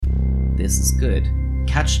This is good.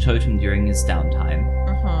 Catch Totem during his downtime.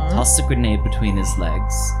 Toss the grenade between his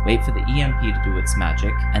legs. Wait for the EMP to do its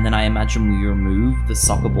magic. And then I imagine we remove the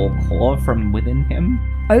soccer ball core from within him.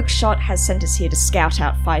 Oakshot has sent us here to scout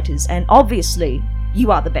out fighters, and obviously,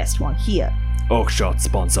 you are the best one here. Oakshot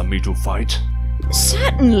sponsor me to fight.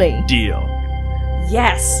 Certainly! Deal.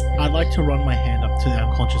 Yes! I'd like to run my hand up to the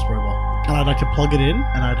unconscious robot, and I'd like to plug it in,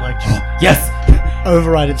 and I'd like to Yes!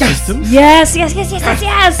 override its system Yes!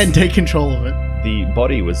 and take control of it. The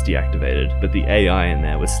body was deactivated, but the AI in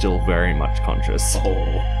there was still very much conscious.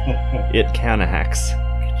 It counterhacks.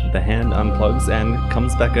 The hand unplugs and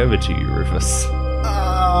comes back over to you, Rufus.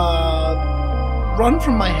 Run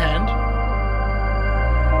from my hand.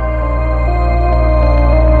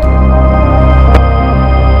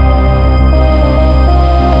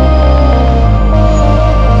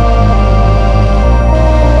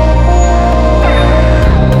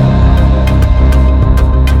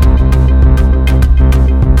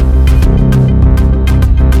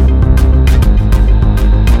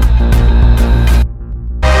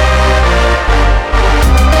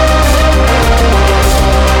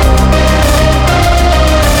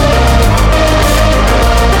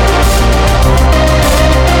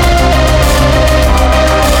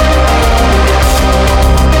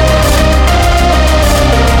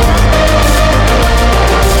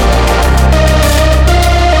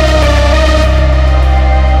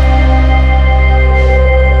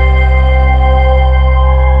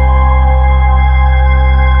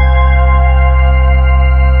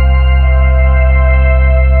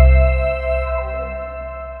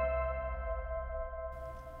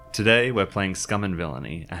 Today, we're playing Scum and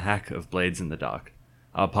Villainy, a hack of Blades in the Dark.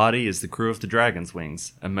 Our party is the crew of the Dragon's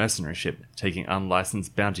Wings, a mercenary ship taking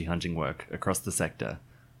unlicensed bounty hunting work across the sector.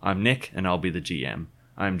 I'm Nick, and I'll be the GM.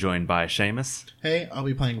 I'm joined by Seamus, Hey, I'll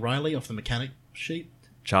be playing Riley off the mechanic sheet.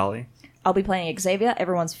 Charlie, I'll be playing Xavier,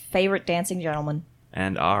 everyone's favourite dancing gentleman.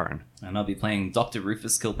 and Aaron. And I'll be playing Dr.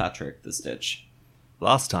 Rufus Kilpatrick, the Stitch.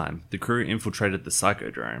 Last time, the crew infiltrated the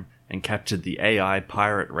Psychodrome and captured the AI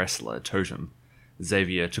pirate wrestler Totem.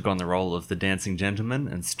 Xavier took on the role of the dancing gentleman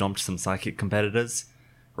and stomped some psychic competitors.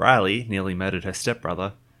 Riley nearly murdered her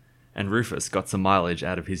stepbrother. And Rufus got some mileage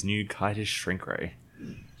out of his new kitish shrink ray.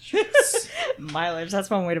 Mileage,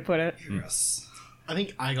 that's one way to put it. Yes. I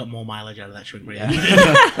think I got more mileage out of that shrink ray.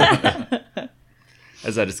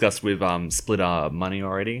 As I discussed, we've split our money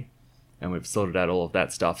already, and we've sorted out all of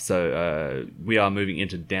that stuff. So we are moving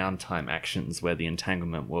into downtime actions where the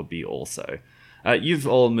entanglement will be also. You've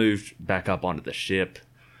all moved back up onto the ship.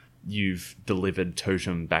 You've delivered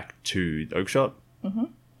Totem back to Oakshot.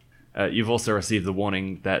 Mm-hmm. You've also received the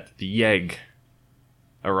warning that the Yeg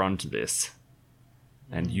are onto this.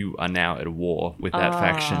 And you are now at war with that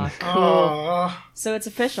faction. Cool. So it's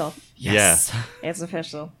official. Yes. It's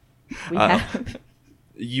official. We have...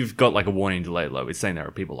 You've got like a warning delay low. It's saying there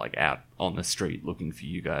are people like out on the street looking for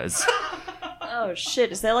you guys. Oh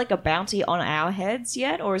shit, is there like a bounty on our heads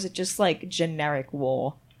yet? Or is it just like generic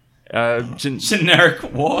war? Generic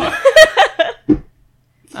war.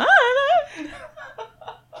 I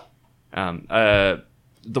don't know.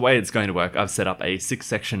 The way it's going to work, I've set up a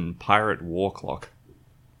 6-section pirate war clock.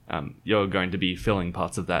 You're going to be filling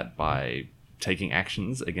parts of that by taking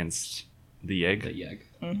actions against the Yeg. The Yeg.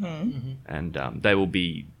 And they will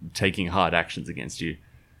be taking hard actions against you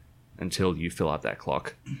until you fill up that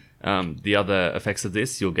clock. The other effects of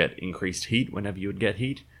this, you'll get increased heat whenever you would get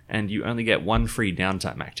heat, and you only get one free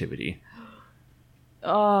downtime activity.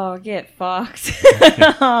 Oh, get fucked.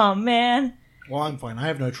 Oh, man. Well, I'm fine. I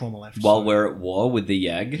have no trauma left. While so- we're at war with the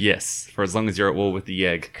Yeg. Yes, for as long as you're at war with the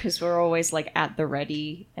Yeg. Because we're always like at the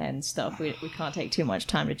ready and stuff. We can't take too much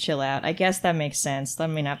time to chill out. I guess that makes sense. I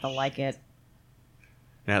mean, I have to like it.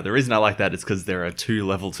 Now, the reason I like that is because there are 2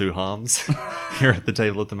 level 2 harms here at the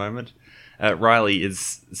table at the moment. Riley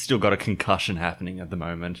is still got a concussion happening at the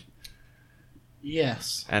moment,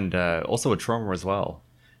 Yes. and also a trauma as well.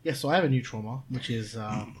 Yes, so I have a new trauma, which is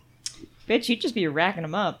Bitch, you'd just be racking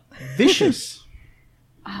them up. vicious.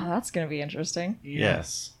 Oh, that's going to be interesting.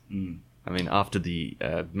 Yes. I mean, after the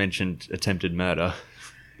mentioned attempted murder.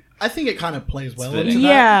 I think it kind of plays well fitting. into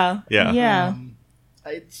that. Yeah. Yeah.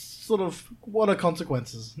 It's sort of, what are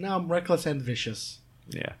consequences? Now I'm reckless and vicious.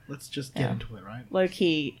 Yeah. Let's just get into it, right? Low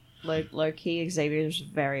key, Xavier's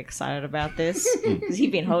very excited about this because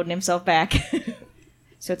he'd been holding himself back.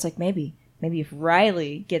 So it's like maybe if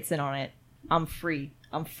Riley gets in on it, I'm free.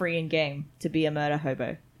 I'm free in game to be a murder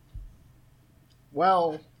hobo.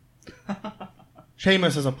 Well,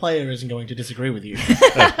 Seamus as a player isn't going to disagree with you.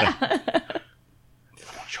 I'm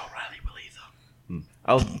not sure Riley will either.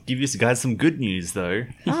 I'll give you guys some good news, though.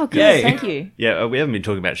 Oh, good. Yay. Thank you. Yeah, we haven't been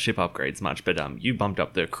talking about ship upgrades much, but you bumped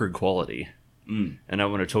up the crew quality. And I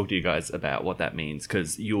want to talk to you guys about what that means,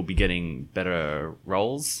 because you'll be getting better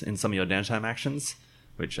roles in some of your downtime actions,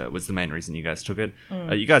 which was the main reason you guys took it.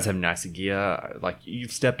 You guys have nicer gear. Like,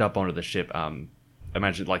 you've stepped up onto the ship.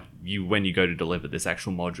 Imagine, like, when you go to deliver this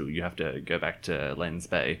actual module, you have to go back to Lens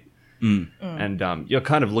Bay. And you're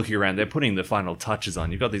kind of looking around. They're putting the final touches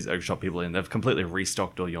on. You've got these Oak Shop people in. They've completely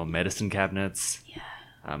restocked all your medicine cabinets.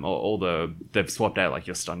 Yeah. They've swapped out, like,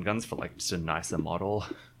 your stun guns for, like, just a nicer model.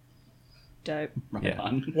 Dope. Right Yeah.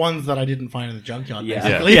 on. Ones that I didn't find in the junkyard, Yeah.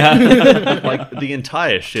 basically. Yeah. Like, the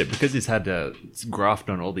entire ship, because he's had to graft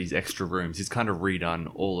on all these extra rooms, he's kind of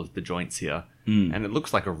redone all of the joints here. And it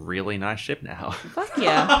looks like a really nice ship now. Fuck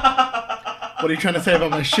yeah. What are you trying to say about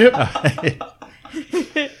my ship?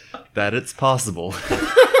 That it's possible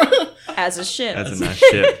As a ship. as a nice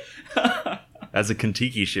ship. As a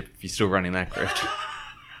Kentucky ship, if you're still running that grift.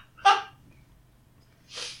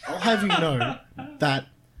 I'll have you know that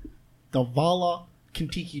the Vala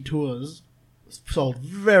Kentucky tours sold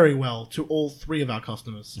very well to all 3 of our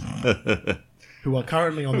customers who are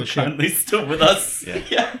currently on the ship. Currently still with us.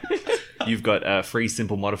 Yeah. You've got free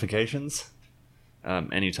simple modifications.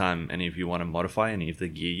 Anytime any of you want to modify any of the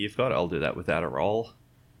gear you've got, I'll do that without a roll.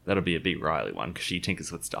 That'll be a big Riley one, because she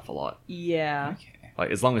tinkers with stuff a lot. Yeah. Okay. Like,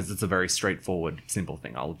 as long as it's a very straightforward, simple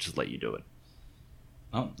thing, I'll just let you do it.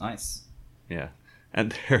 Oh, nice. Yeah.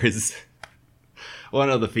 And there is one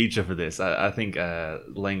other feature for this. I think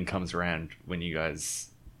Leng comes around when you guys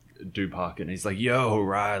do park, and he's like, "Yo,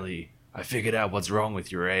 Riley, I figured out what's wrong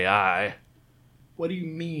with your AI. What do you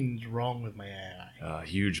mean is wrong with my AI?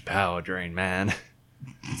 Huge power drain, man.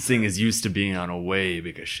 This thing is used to being on a way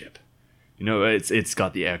bigger ship. You know, it's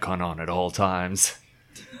got the aircon on at all times.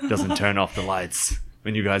 Doesn't turn off the lights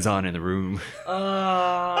when you guys aren't in the room.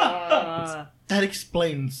 Uh, That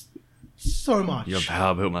explains so much. Your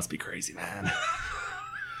power bill must be crazy, man."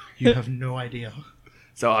 You have no idea.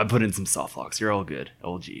 So I put in some soft locks. You're all good.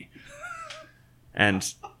 OG.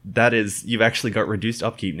 And that is, you've actually got reduced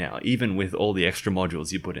upkeep now, even with all the extra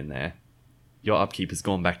modules you put in there. Your upkeep has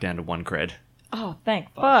gone back down to 1 cred. oh, thank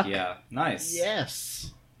Fuck fuck. yeah. Nice.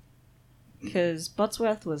 Yes. Because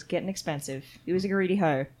Buttsworth was getting expensive. He was a greedy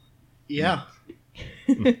hoe. Yeah.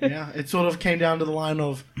 Yeah. It sort of came down to the line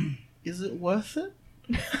of, is it worth it?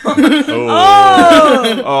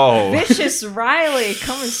 Oh! Oh. Vicious Riley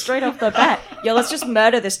coming straight off the bat. Yo, let's just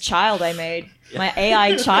murder this child I made. My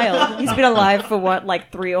AI child. He's been alive for what,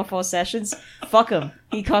 like 3 or 4 sessions? Fuck him.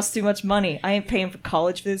 He costs too much money. I ain't paying for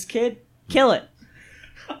college for this kid. Kill it.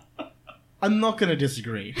 I'm not going to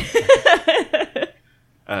disagree.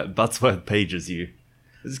 Buttsworth pages you.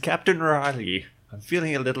 This is Captain Riley. I'm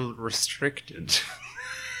feeling a little restricted.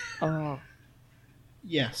 Oh.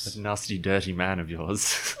 Yes. That nasty, dirty man of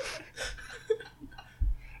yours.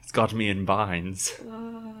 It's got me in binds.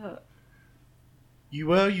 You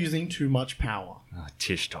were using too much power. Oh,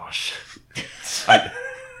 tish tosh.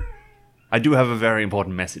 I do have a very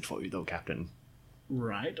important message for you, though, Captain.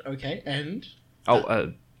 Right, okay, and?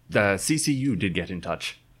 Oh, the CCU did get in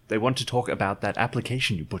touch. They want to talk about that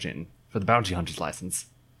application you put in for the bounty hunter's license.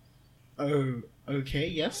 Oh, okay,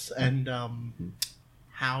 yes, and,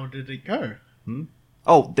 how did it go?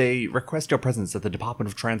 Oh, they request your presence at the Department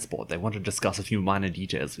of Transport. They want to discuss a few minor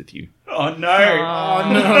details with you. Oh no.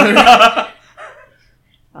 Oh, no!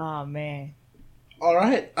 Oh, man.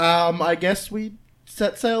 Alright, I guess we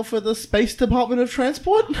set sail for the Space Department of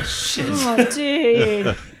Transport? Oh,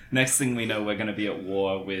 dude. Next thing we know, we're going to be at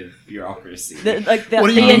war with bureaucracy. The What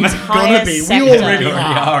are the you entire gonna be? We sector. already We are.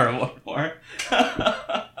 are at war.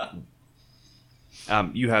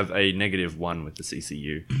 You have a -1 with the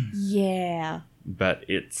CCU, Yeah. but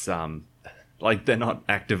it's, like, they're not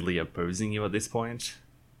actively opposing you at this point.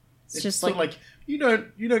 It's just sort like, of you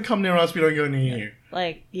don't come near us, we don't go near you.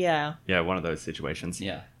 yeah. Yeah, one of those situations.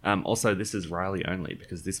 Yeah. Also, this is Riley only,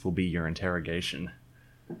 because this will be your interrogation.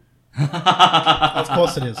 Of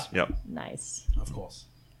course it is. Yep. Nice. Of course.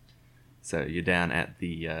 So you're down at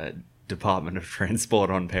the Department of Transport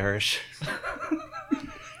on Parrish.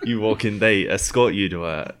 You walk in, they escort you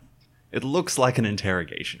to it looks like an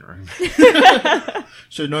interrogation room.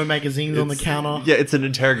 So no magazines on the counter? Yeah, it's an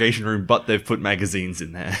interrogation room, but they've put magazines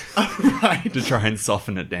in there Right. to try and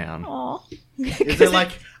soften it down. Aw. Is there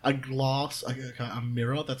like a glass, a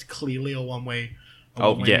mirror that's clearly a one-way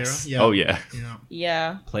Oh, one-way yes. mirror? Oh, yeah. Yeah.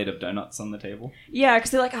 Yeah. Plate of donuts on the table. Yeah,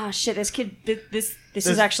 because they're like, oh shit, this kid, this is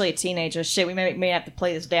There's- actually a teenager. Shit, we may have to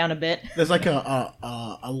play this down a bit. There's like a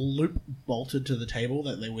loop bolted to the table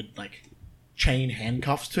that they would like chain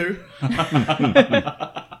handcuffs to.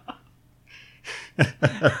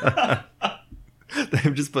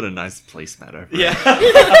 They've just put a nice placemat over it. Yeah.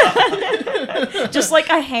 Just like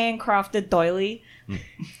a handcrafted doily.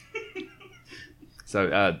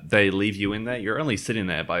 So they leave you in there. You're only sitting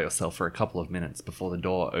there by yourself for a couple of minutes before the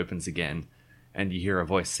door opens again, and you hear a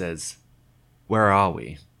voice says, "Where are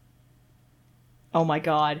we?" Oh my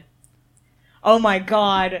god. Oh my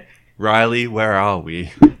god. Riley, where are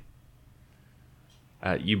we?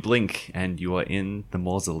 You blink, and you are in the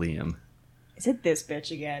mausoleum. Is it this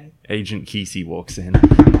bitch again? Agent Kesey walks in.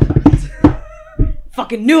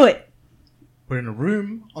 Fucking knew it! We're in a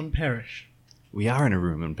room on Perish. We are in a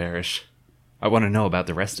room in Parish. I want to know about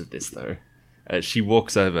the rest of this, though. She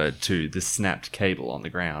walks over to the snapped cable on the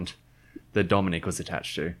ground that Dominic was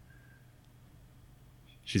attached to.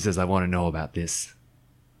 She says, "I want to know about this."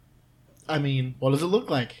 I mean, what does it look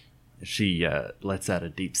like? She lets out a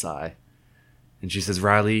deep sigh. And she says,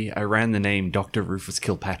 "Riley, I ran the name Dr. Rufus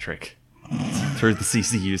Kilpatrick through the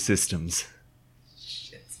CCU systems."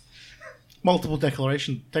 Multiple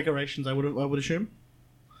decorations, I would assume.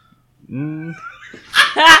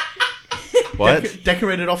 What?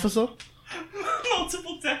 Decorated officer?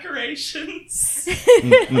 Multiple decorations.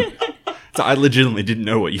 So I legitimately didn't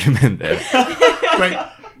know what you meant there. Great.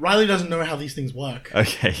 Riley doesn't know how these things work.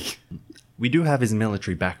 Okay. We do have his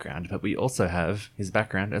military background, but we also have his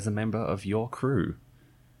background as a member of your crew.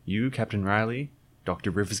 You, Captain Riley, Dr.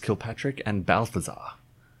 Rufus Kilpatrick, and Balthazar.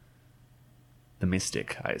 The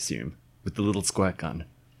Mystic, I assume, with the little squirt gun.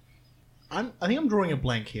 I think I'm drawing a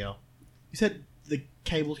blank here. You said the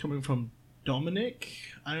cable's coming from Dominic?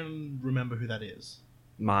 I don't remember who that is.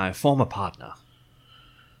 My former partner.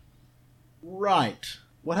 Right.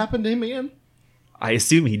 What happened to him again? I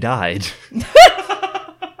assume he died.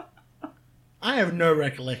 I have no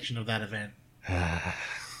recollection of that event.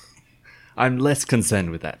 I'm less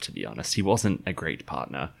concerned with that, to be honest. He wasn't a great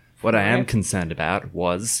partner. What I am concerned about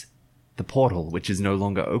was the portal, which is no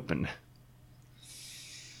longer open.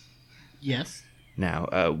 Yes.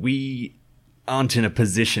 Now, we aren't in a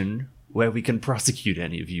position where we can prosecute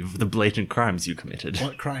any of you for the blatant crimes you committed.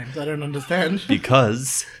 What crimes? I don't understand.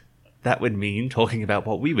 Because that would mean talking about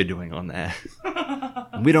what we were doing on there.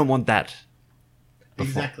 And we don't want that.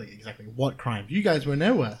 Exactly. What crimes? You guys were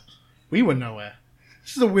nowhere. We were nowhere.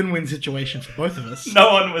 This is a win-win situation for both of us.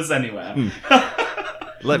 No one was anywhere.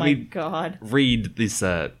 Let my me god. read this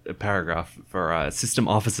paragraph for system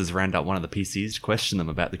officers round up one of the PCs to question them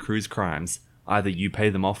about the crew's crimes. Either you pay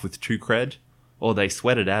them off with 2 cred, or they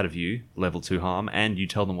sweat it out of you, level 2 harm, and you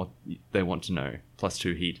tell them what they want to know, plus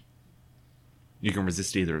 2 heat. You can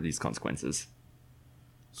resist either of these consequences,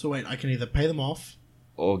 So wait, I can either pay them off,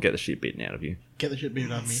 or get the shit beaten out of you. get the shit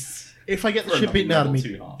beaten out of me. If I get the For shit beaten out of me,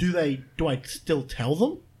 level 2 harm. do I still tell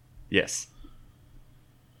them? Yes.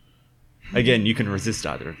 Again, you can resist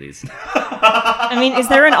either of these. I mean, is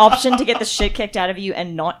there an option to get the shit kicked out of you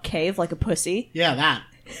and not cave like a pussy? Yeah, that.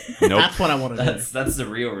 Nope. That's what I want to do. That's the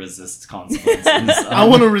real resist consequences. I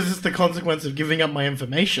want to resist the consequence of giving up my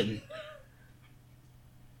information.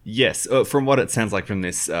 Yes, from what it sounds like from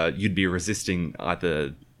this, you'd be resisting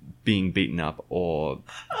either being beaten up or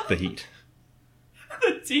the heat.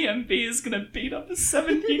 The DMB is gonna beat up a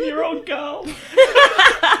 17-year-old girl.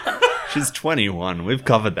 She's 21. We've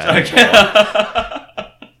covered that.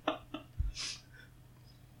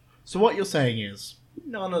 So what you're saying is,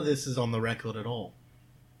 none of this is on the record at all.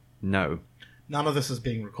 No. None of this is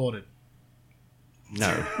being recorded.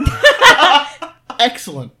 No.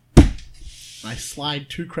 Excellent. I slide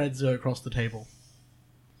 2 creds across the table.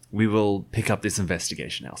 We will pick up this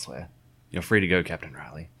investigation elsewhere. You're free to go, Captain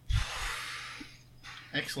Riley.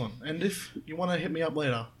 Excellent. And if you want to hit me up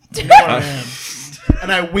later, you know where I am.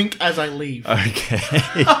 And I wink as I leave, Okay.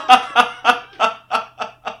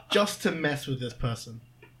 just to mess with this person.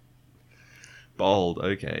 Bold,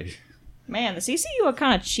 okay. Man, the CCU are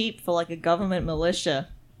kind of cheap for like a government militia.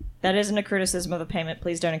 That isn't a criticism of the payment.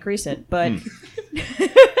 Please don't increase it. But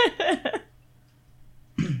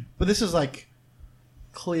But this is like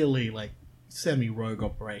clearly like semi-rogue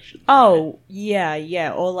operation. oh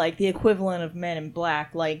yeah, or like the equivalent of Men in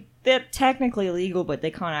Black. Like they're technically illegal, but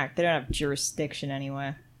they can't act. They don't have jurisdiction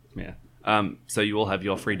anywhere. Yeah. So you all have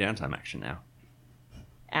your free downtime action now.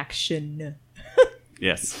 Action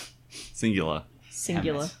Yes. Singular.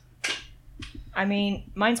 singular. I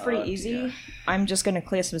mean, mine's pretty easy. dear. I'm just gonna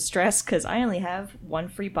clear some stress because I only have 1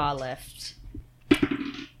 free bar left.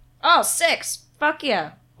 Oh, 6! Fuck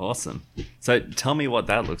yeah. Awesome. So tell me what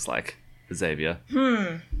that looks like, Xavier.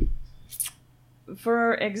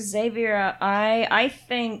 For Xavier, I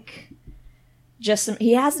think just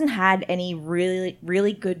he hasn't had any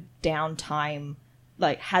really good downtime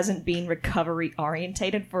like hasn't been recovery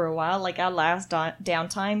orientated for a while. Like our last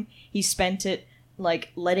downtime, he spent it like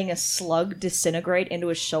letting a slug disintegrate into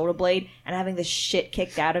his shoulder blade and having the shit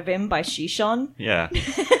kicked out of him by Shishon. Yeah.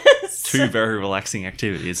 So- Two very relaxing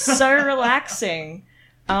activities. so relaxing.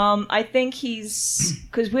 I think he's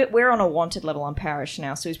because we're on a wanted level on Parish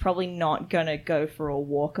now, so he's probably not gonna go for a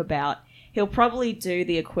walkabout. He'll probably do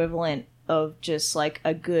the equivalent of just like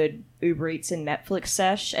a good Uber Eats and Netflix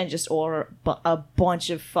sesh and just order a bunch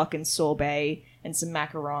of fucking sorbet and some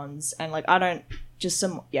macarons and like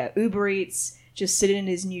Uber Eats. Just sit in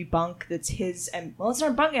his new bunk that's his, and well, it's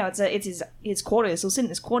not a bunk now. It's his quarters. He'll sit in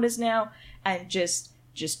his quarters now and just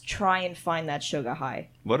try and find that sugar high.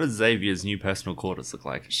 What does Xavier's new personal quarters look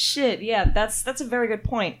like? Shit, yeah, that's a very good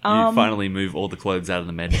point. You finally move all the clothes out of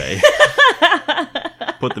the med bay.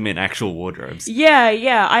 Put them in actual wardrobes. Yeah.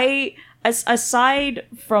 Aside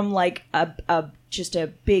from like just a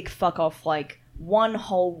big fuck off, like one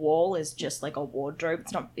whole wall is just like a wardrobe.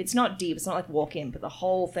 It's not deep. It's not like walk in, but the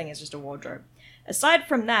whole thing is just a wardrobe. Aside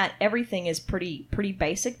from that, everything is pretty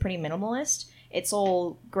basic, pretty minimalist. It's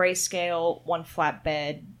all grayscale, one flat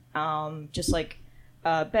bed, just like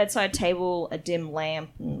a bedside table, a dim lamp,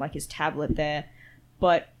 and like his tablet there.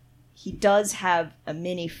 But he does have a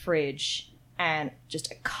mini fridge and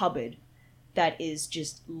just a cupboard that is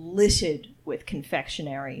just littered with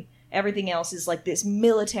confectionery. Everything else is like this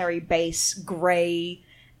military base gray,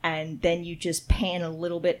 and then you just pan a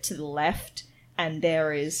little bit to the left, and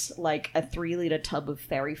there is like a 3-liter tub of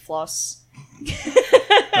fairy floss.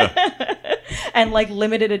 And like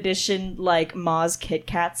limited edition like Mars Kit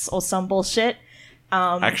Kats or some bullshit.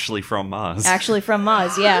 Actually from Mars.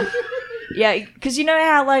 Yeah. Yeah, because you know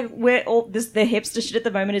how like we're all the hipster shit at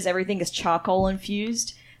the moment is everything is charcoal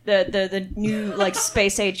infused. The new like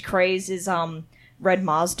space age craze is red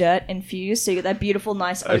Mars dirt infused, so you get that beautiful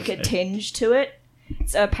nice ochre tinge to it.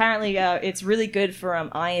 So apparently it's really good for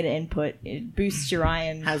iron input. It boosts your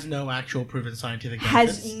iron. Has no actual proven scientific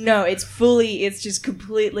benefits. It's just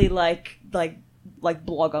completely like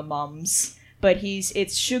blogger mums. But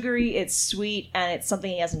it's sugary, it's sweet, and it's something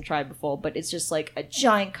he hasn't tried before, but it's just like a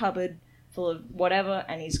giant cupboard full of whatever,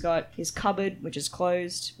 and he's got his cupboard, which is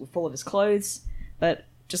closed, full of his clothes, but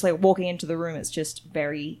just like walking into the room, it's just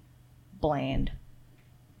very bland.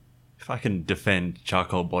 If I can defend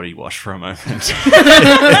charcoal body wash for a moment.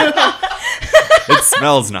 It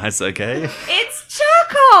smells nice, okay? It's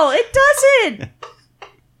charcoal! It doesn't!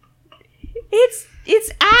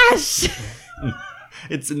 It's ash!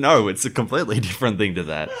 It's a completely different thing to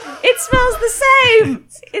that. It smells the same!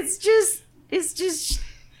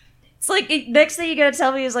 It's like, next thing you're gonna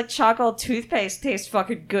tell me is like charcoal toothpaste tastes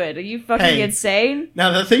fucking good. Are you fucking insane? Now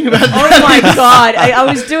the thing about Oh my god, I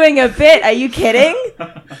was doing a bit. Are you kidding?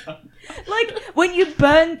 Like when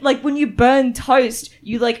you burn toast,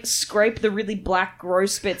 you like scrape the really black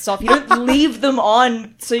gross bits off. You don't leave them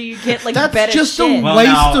on so you get like That's better just shit. a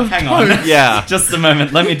waste of hang toast. on. Yeah. Just a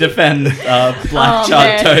moment. Let me defend black Oh, chalk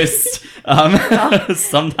man. toast.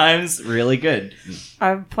 Sometimes really good.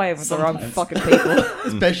 I'm playing with the wrong Sometimes. fucking people.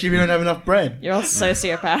 Especially if you don't have enough bread. You're all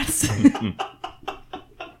sociopaths.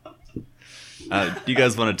 Do you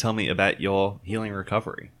guys want to tell me about your healing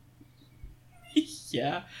recovery?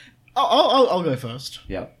 Yeah. I'll go first.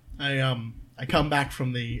 Yeah. I come back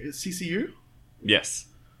from the CCU Yes.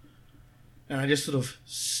 and I just sort of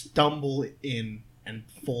stumble in and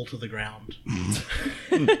fall to the ground.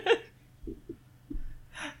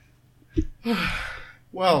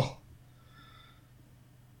 Well,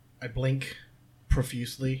 I blink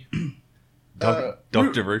profusely.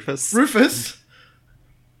 Dr. Rufus? Rufus,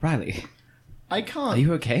 Riley, I are can't.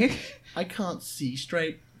 you okay? I can't see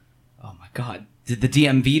straight. Oh my god. Did the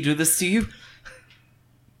DMV do this to you?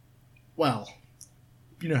 Well,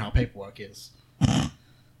 you know how paperwork is.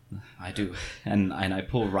 I do. And I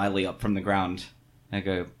pull Riley up from the ground. I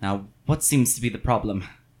go, now, what seems to be the problem?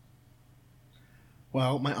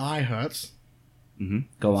 Well, my eye hurts.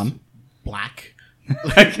 Go on. Black.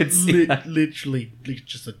 I can see that. Literally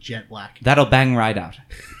just a jet black. That'll bang right out.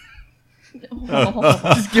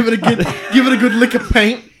 Just give it a good lick of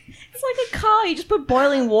paint. It's like a car. You just put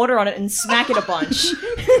boiling water on it and smack it a bunch.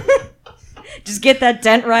 Just get that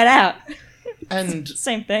dent right out. And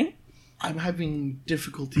Same thing. I'm having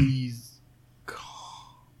difficulties.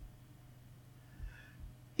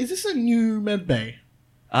 Is this a new med bay?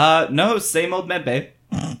 No, same old medbay.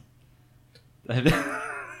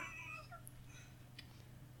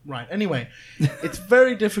 Right. Anyway, it's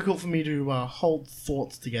very difficult for me to hold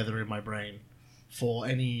thoughts together in my brain for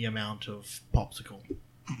any amount of popsicle.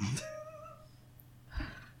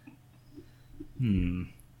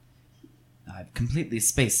 I've completely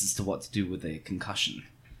spaced as to what to do with a concussion.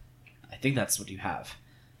 I think that's what you have.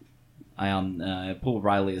 I pull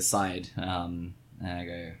Riley aside, and I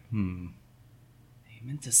go, Are you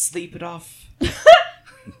meant to sleep it off?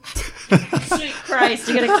 Sweet Christ,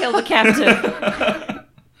 you're gonna kill the captain.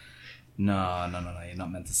 No, you're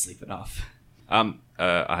not meant to sleep it off. I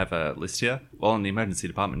have a list here. Well, in the emergency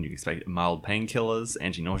department, you expect mild painkillers,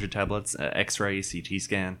 anti-nausea tablets, X-ray, CT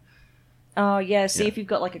scan. Oh, yeah, see Yeah. if you've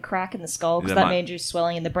got, like, a crack in the skull, because That that might- means you're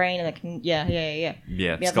swelling in the brain, and that can... Yeah. Yeah,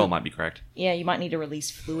 Yeah, skull but- might be cracked. Yeah, you might need to release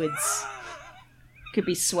fluids. Could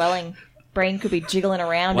be swelling. Brain could be jiggling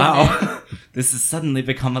around in there. Wow, this has suddenly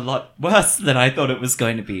become a lot worse than I thought it was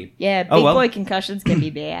going to be. Yeah, big Oh, well. boy concussions can be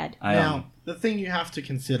bad. Now, the thing you have to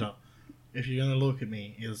consider, if you're going to look at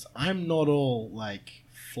me, is I'm not all, like,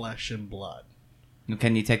 flesh and blood.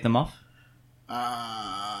 Can you take them off?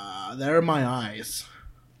 There are my eyes.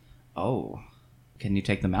 Oh, can you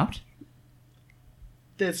take them out?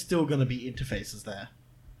 There's still going to be interfaces there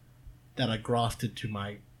that are grafted to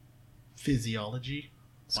my physiology.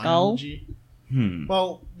 Skull? Biology. Hmm.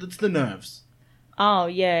 Well, it's the nerves. Oh,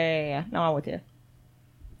 yeah. No, I'm with you.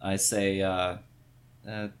 I say,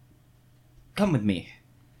 come with me.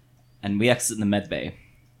 And we exit the med bay.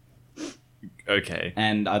 Okay.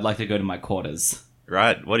 And I'd like to go to my quarters.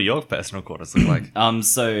 Right. What do your personal quarters look like?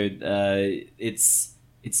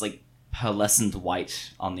 It's like pearlescent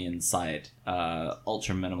white on the inside,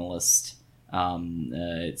 ultra minimalist.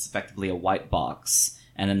 It's effectively a white box,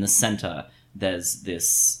 and in the center there's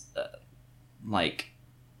this like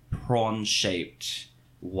prawn-shaped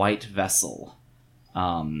white vessel,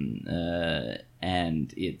 and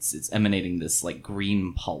it's emanating this like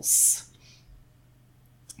green pulse,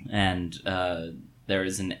 and there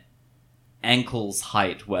is an ankle's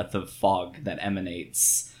height worth of fog that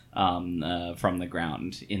emanates from the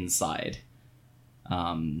ground inside,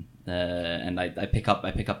 and I pick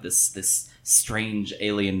up this strange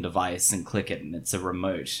alien device and click it, and it's a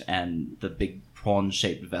remote, and the big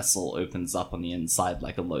prawn-shaped vessel opens up on the inside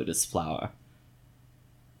like a lotus flower.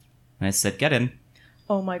 And I said, "Get in."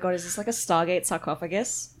 Oh my god, is this like a Stargate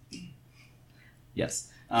sarcophagus? Yes.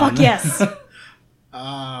 Fuck yes!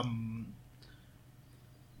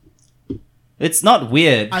 It's not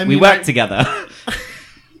weird. I We mean, work together.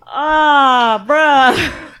 Ah,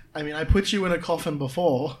 bruh! I mean, I put you in a coffin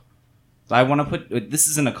before. I want to put... This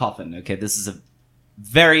isn't a coffin, okay? This is a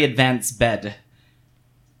very advanced bed.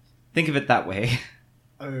 Think of it that way.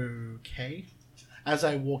 Okay. As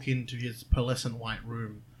I walk into his pearlescent white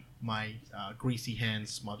room, my greasy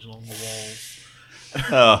hands smudge along the walls.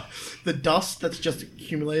 Oh. The dust that's just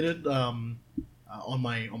accumulated on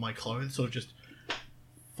my clothes sort of just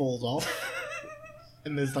falls off,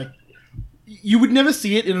 and there's like you would never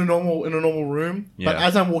see it in a normal room, but Yeah.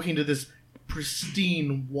 as I'm walking to this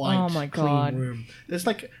pristine white Oh my God. clean room, there's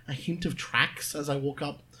like a hint of tracks as I walk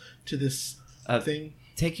up to this thing.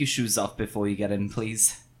 Take your shoes off before you get in,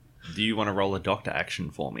 please. Do you want to roll a doctor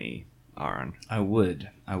action for me, Aaron? I would.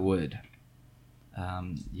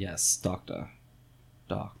 Yes, doctor.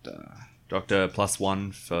 Doctor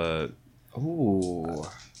 +1 for Ooh.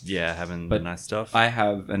 having But the nice stuff. I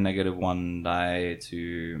have a -1 die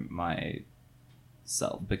to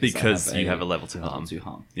myself Because I you have a level 2 level harm. 2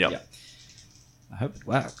 harm. Yep. Yeah. I hope it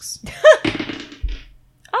works.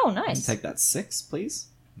 Oh, Can nice. take that 6, please.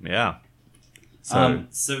 Yeah. So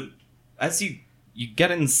So as you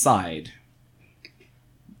get inside,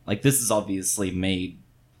 like this is obviously made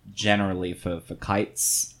generally for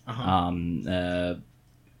kites. Uh-huh.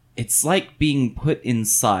 It's like being put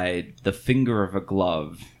inside the finger of a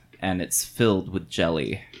glove, and it's filled with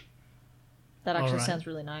jelly. That actually Alright. sounds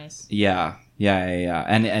really nice. Yeah,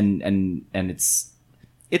 and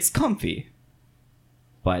it's comfy,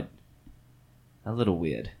 but a little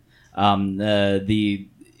weird.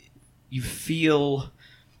 You feel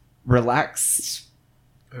relaxed.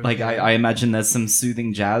 Like Okay. I imagine there's some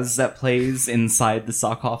soothing jazz that plays inside the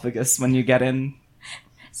sarcophagus when you get in.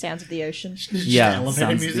 Sounds of the ocean. Just Yeah, elevator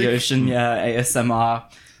sounds of the ocean. Yeah, ASMR.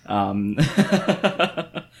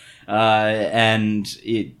 And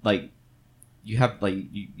it like you have like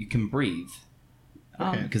you can breathe.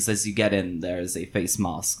 Okay. Because as you get in, there is a face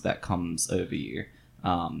mask that comes over you,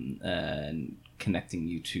 and connecting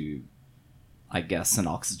you to, I guess, an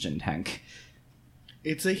oxygen tank.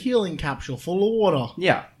 It's a healing capsule full of water.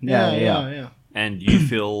 Yeah. and you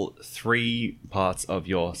fill 3 parts of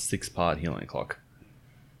your 6-part healing clock.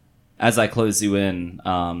 As I close you in,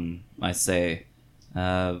 I say,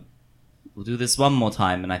 "We'll do this one more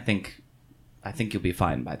time, and I think you'll be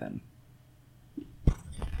fine by then."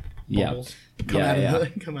 Yeah. bubbles Yeah,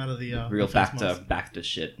 come out of the Real face back mask. to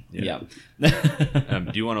shit. Yeah. Yeah.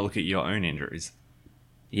 Do you want to look at your own injuries?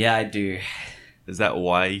 Yeah, I do. Is that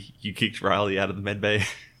why you kicked Riley out of the med bay?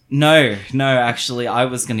 No, actually, I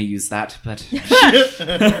was going to use that, but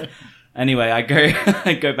anyway, I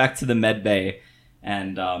go back to the med bay,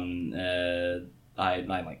 and I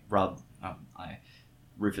like rub,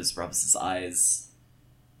 Rufus rubs his eyes,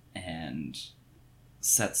 and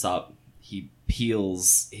sets up. He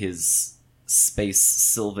peels his space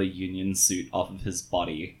silver Union suit off of his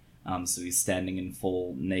body, so he's standing in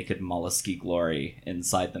full naked mollusky glory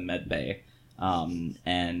inside the med bay.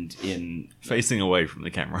 And in Facing away from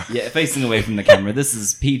the camera. yeah, facing away from the camera. This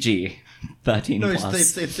is PG 13 No,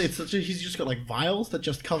 plus. he's just got like vials that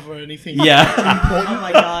just cover anything. Yeah. Oh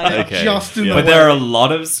my god. Okay. Just in Yeah. the But there are a way.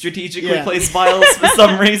 lot of strategically Yeah. placed vials for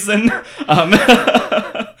some reason.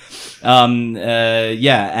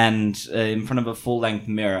 Yeah, and in front of a full-length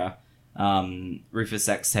mirror, Rufus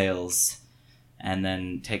exhales and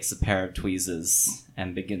then takes a pair of tweezers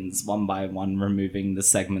and begins one by one removing the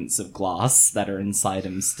segments of glass that are inside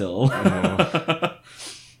him still.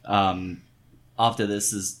 After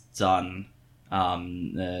this is done,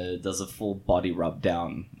 does a full body rub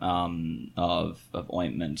down of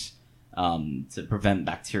ointment to prevent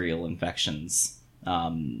bacterial infections.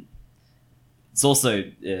 It's also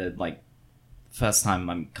like first time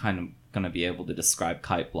I'm kind of gonna be able to describe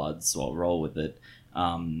kite blood, so I'll roll with it.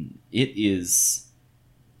 It is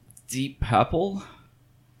deep purple,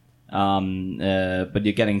 but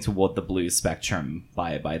you're getting toward the blue spectrum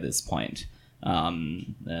by this point. Like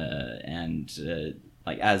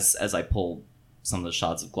as I pull some of the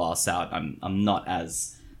shards of glass out, I'm not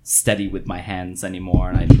as steady with my hands anymore,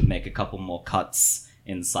 and I make a couple more cuts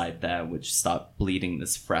inside there, which start bleeding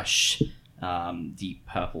this fresh, deep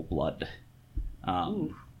purple blood.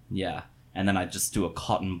 Yeah, and then I just do a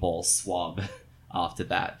cotton ball swab after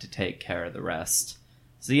that to take care of the rest.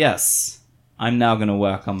 So yes, I'm now going to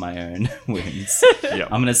work on my own wounds. Yep.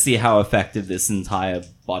 I'm going to see how effective this entire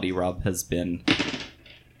body rub has been.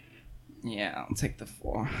 Yeah, I'll take the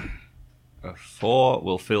 4. A 4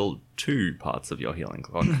 will fill 2 parts of your healing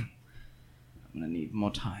clock. I'm going to need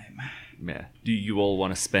more time. Yeah. Do you all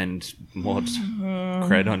want to spend more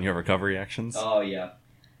cred on your recovery actions? Oh, yeah.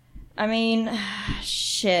 I mean,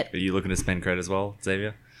 shit. Are you looking to spend cred as well,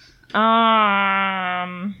 Xavier?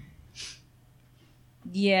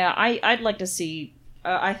 Yeah, I'd like to see.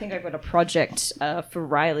 I think I've got a project for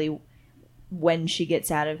Riley when she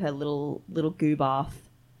gets out of her little goo bath.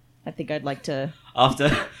 I think I'd like to.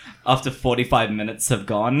 After 45 minutes have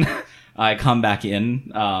gone, I come back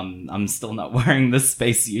in. I'm still not wearing the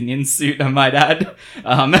Space Union suit, I might add.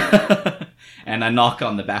 And I knock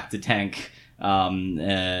on the back to tank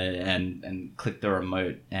and click the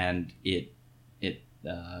remote, and it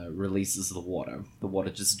releases the water. The water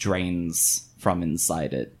just drains from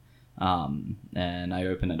inside it. And I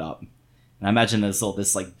open it up. And I imagine there's all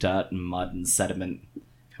this like dirt and mud and sediment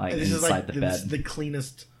like This is inside like the this bed. is the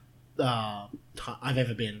cleanest I've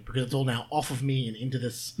ever been, because it's all now off of me and into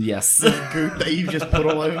this Yes. goop that you've just put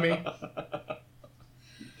all over me.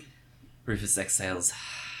 Rufus exhales.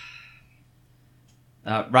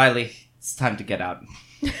 Riley, it's time to get out.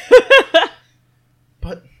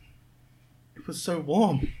 But it was so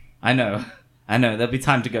warm. I know. There'll be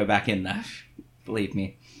time to go back in there. Believe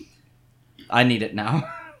me. I need it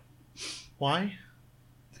now. Why?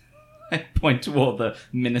 I point toward the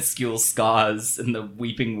minuscule scars and the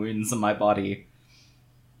weeping wounds on my body.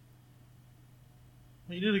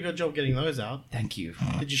 Well, you did a good job getting those out. Thank you.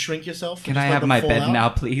 Did you shrink yourself? Can and I just let have them my fall bed out? now,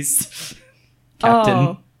 please? Captain.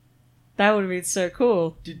 Oh, that would be so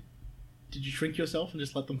cool. Did you shrink yourself and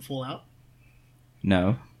just let them fall out?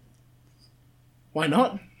 No. Why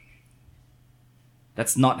not?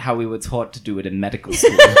 That's not how we were taught to do it in medical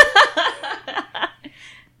school.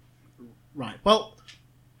 Right. Well,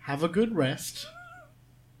 have a good rest.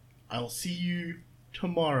 I'll see you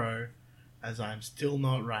tomorrow, as I'm still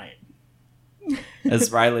not right.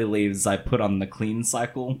 As Riley leaves, I put on the clean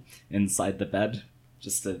cycle inside the bed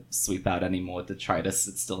just to sweep out any more detritus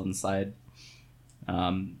that's still inside.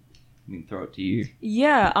 Let me throw it to you.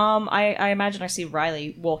 Yeah. I imagine I see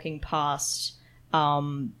Riley walking past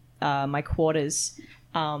my quarters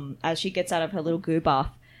as she gets out of her little goo bath,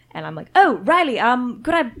 and I'm like, "Oh, Riley,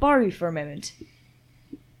 could I borrow you for a moment?"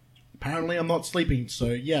 Apparently, I'm not sleeping, so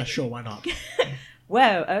yeah, sure, why not?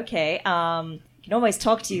 Whoa, okay. Can always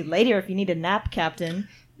talk to you later if you need a nap, Captain.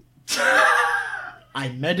 I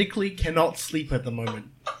medically cannot sleep at the moment.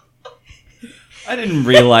 I didn't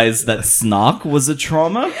realize that snark was a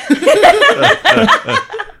trauma.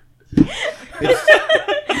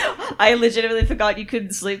 I legitimately forgot you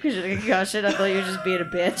couldn't sleep because you had a concussion. I thought you were just being a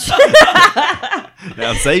bitch.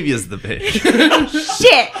 Now Xavier's the bitch.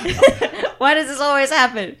 Shit! Why does this always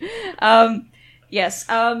happen? Yes.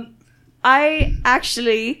 I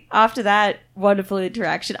actually, after that wonderful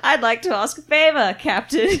interaction, I'd like to ask a favor,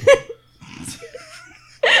 Captain.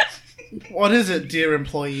 What is it, dear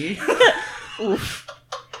employee? Oof.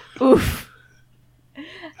 Oof.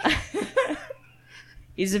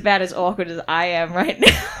 He's about as awkward as I am right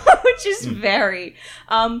now, which is very...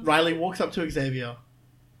 Riley walks up to Xavier,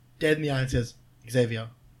 dead in the eye, and says, Xavier,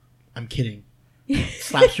 I'm kidding.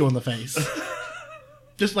 Slaps you on the face.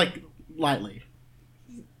 Just like, lightly.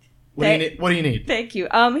 What do you need? Thank you.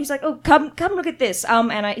 He's like, oh, come look at this.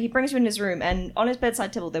 He brings you in his room, and on his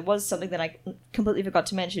bedside table there was something that I completely forgot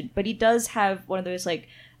to mention, but he does have one of those, like,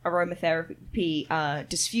 aromatherapy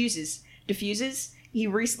diffusers. He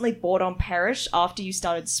recently bought on Parrish after you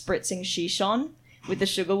started spritzing Shishon with the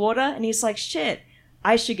sugar water, and he's like, shit,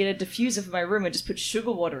 I should get a diffuser for my room and just put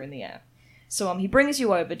sugar water in the air. So he brings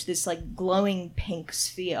you over to this, like, glowing pink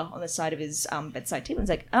sphere on the side of his bedside table, and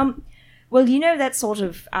he's like, well, you know that sort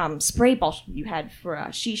of spray bottle you had for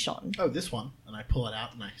Shishon? Oh, this one. And I pull it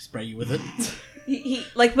out and I spray you with it. He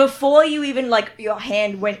like, before you even, like, your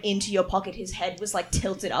hand went into your pocket, his head was, like,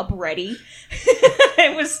 tilted up ready.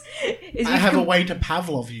 I have a way to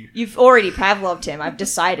Pavlov you. You've already Pavloved him, I've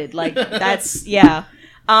decided. Like, that's, yeah.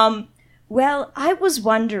 Well, I was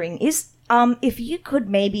wondering, if you could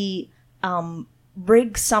maybe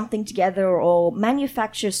rig something together or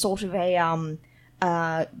manufacture sort of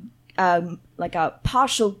like a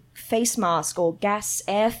partial face mask or gas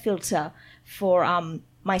air filter for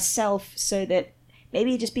myself, so that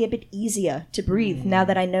maybe it'd just be a bit easier to breathe now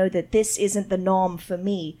that I know that this isn't the norm for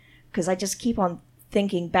me, because I just keep on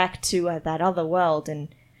thinking back to that other world, and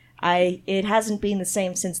it hasn't been the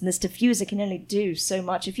same since. And this diffuser can only do so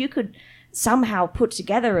much. If you could somehow put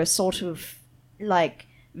together a sort of, like,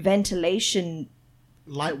 ventilation,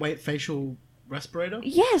 lightweight facial respirator?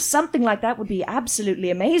 Yes, something like that would be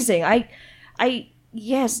absolutely amazing.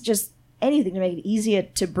 Yes, just anything to make it easier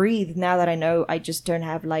to breathe now that I know I just don't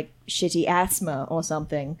have, like, shitty asthma or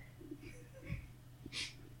something.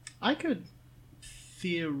 I could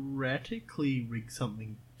theoretically rig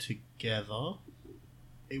something together.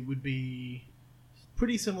 It would be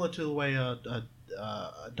pretty similar to the way a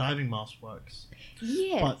diving mask works.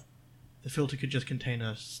 Yeah. But the filter could just contain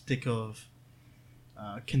a stick of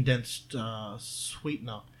condensed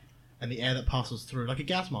sweetener, and the air that passes through, like a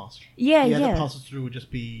gas mask. Yeah, the air that passes through would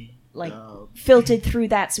just be like filtered through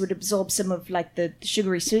that, so it would absorb some of, like, the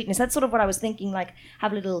sugary sweetness. That's sort of what I was thinking. Like,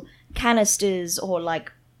 have little canisters or, like,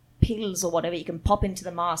 pills or whatever you can pop into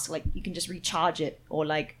the mask. Like, you can just recharge it, or,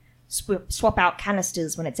 like, swap out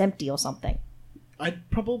canisters when it's empty or something. I'd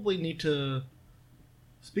probably need to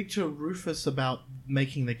speak to Rufus about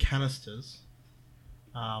making the canisters.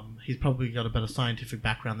 He's probably got a better scientific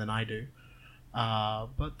background than I do.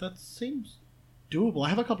 But that seems doable. I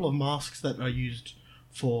have a couple of masks that are used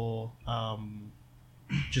for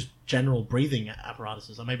just general breathing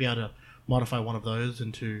apparatuses. I may be able to modify one of those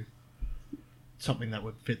into something that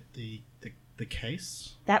would fit the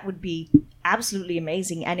case. That would be absolutely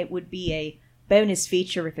amazing, and it would be a bonus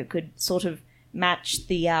feature if it could sort of match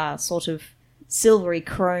the sort of silvery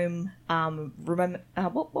chrome.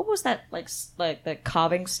 What was that, like the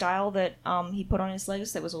carving style that he put on his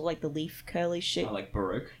legs? That was all, like, the leaf curly shit. Oh, like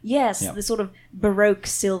Baroque. Yes, Yeah. the sort of Baroque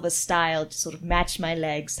silver style to sort of match my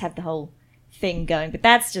legs, have the whole thing going. But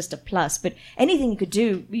that's just a plus. But anything you could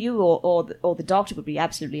do, you or the doctor, would be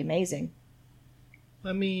absolutely amazing.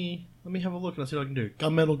 Let me have a look and I'll see what I can do.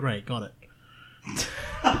 Gunmetal grey, got it.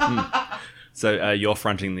 So you're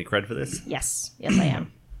fronting the cred for this? Yes, I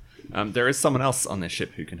am. There is someone else on this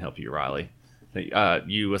ship who can help you, Riley.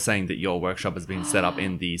 You were saying that your workshop has been set up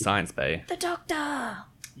in the science bay. The doctor!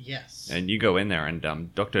 Yes. And you go in there,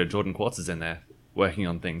 and Dr. Jordan Quartz is in there working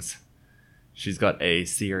on things. She's got a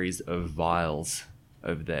series of vials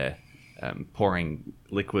over there, pouring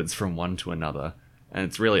liquids from one to another. And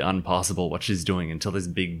it's really unpassable what she's doing until this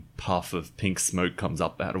big puff of pink smoke comes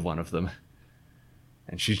up out of one of them.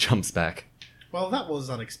 And she jumps back. Well, that was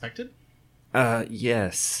unexpected.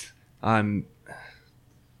 Yes. And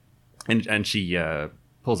she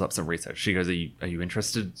pulls up some research. She goes, are you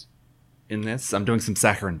interested in this? I'm doing some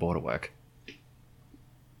saccharine border work.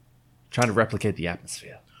 Trying to replicate the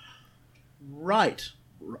atmosphere. Right.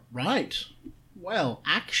 Well,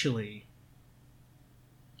 actually,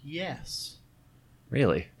 yes.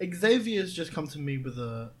 Really? Xavier's just come to me with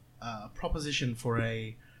a proposition for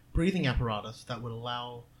a breathing apparatus that would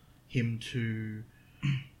allow him to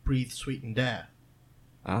breathe sweetened air.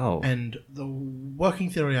 Oh. And the working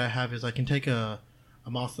theory I have is I can take a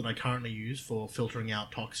mask that I currently use for filtering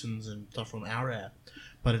out toxins and stuff from our air,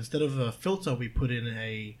 but instead of a filter, we put in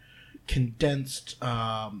a condensed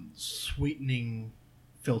sweetening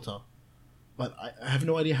filter. But I have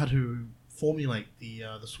no idea how to formulate the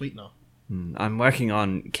sweetener. I'm working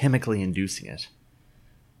on chemically inducing it.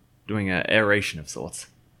 Doing an aeration of sorts.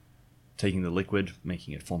 Taking the liquid,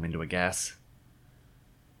 making it form into a gas.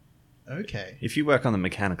 Okay. If you work on the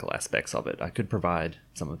mechanical aspects of it, I could provide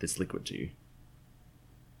some of this liquid to you.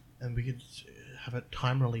 And we could have a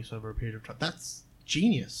time release over a period of time. That's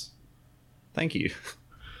genius. Thank you.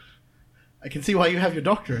 I can see why you have your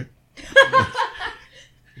doctorate.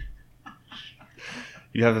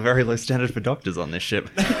 You have a very low standard for doctors on this ship.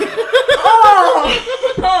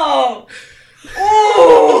 Oh!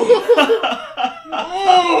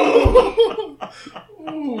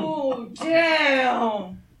 Oh,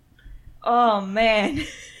 damn! Oh, man.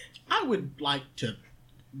 I would like to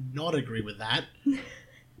not agree with that.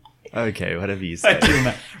 Okay, whatever you I say. do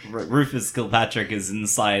remember Rufus Kilpatrick is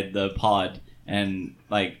inside the pod and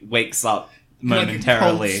like wakes up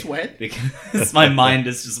momentarily cold sweat? because my mind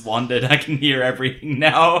has just wandered. I can hear everything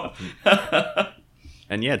now.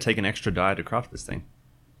 And yeah, take an extra die to craft this thing.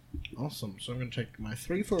 Awesome. So I'm going to take my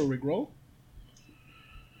 3 for a rig roll.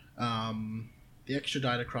 The extra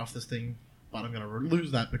die to craft this thing, but I'm going to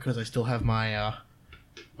lose that because I still have my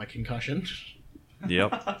my concussion.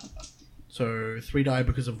 Yep. So 3 die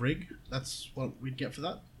because of rig. That's what we'd get for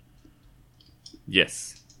that.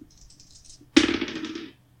 Yes.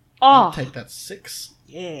 I'll Oh, take that 6.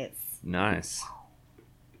 yes. Nice.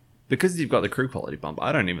 Because you've got the crew quality bump,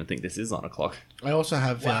 I don't even think this is on a clock. I also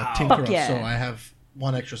have Wow. Tinkerer, Fuck yeah. so I have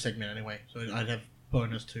 1 extra segment anyway. So I'd have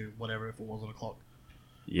bonus to whatever if it was on a clock.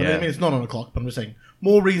 Yeah. But I mean, it's not on a clock, but I'm just saying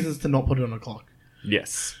more reasons to not put it on a clock.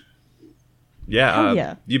 Yes. Yeah, Hell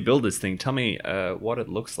yeah. You build this thing. Tell me what it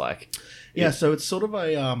looks like. Yeah, so it's sort of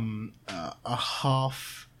a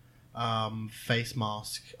half face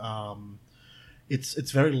mask.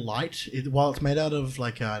 It's very light. While it's made out of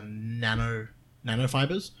like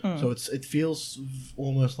nanofibers, so it feels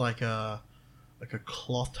almost like a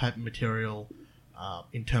cloth type material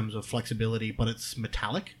in terms of flexibility, but it's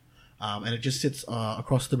metallic, and it just sits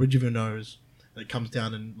across the ridge of your nose. And it comes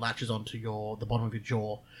down and latches onto the bottom of your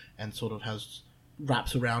jaw, and sort of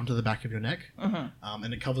wraps around to the back of your neck,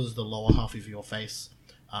 and it covers the lower half of your face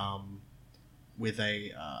with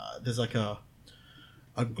there's like a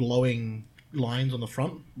glowing lines on the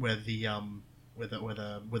front where the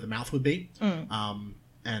mouth would be,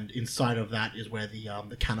 and inside of that is where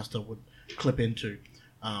the canister would clip into,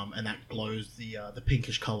 and that glows the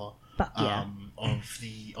pinkish color Fuck yeah.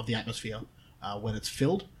 of the atmosphere when it's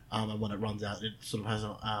filled, and when it runs out, it sort of has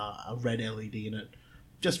a red LED in it,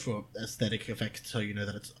 just for aesthetic effects, so you know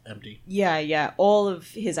that it's empty. Yeah. All of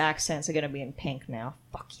his accents are going to be in pink now.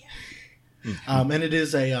 Fuck yeah. And it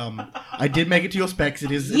is I did make it to your specs.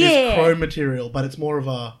 It is Yeah. chrome material, but it's more of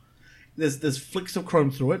a there's flicks of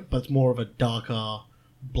chrome through it, but it's more of a darker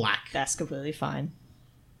black. That's completely fine.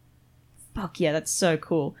 Fuck yeah, that's so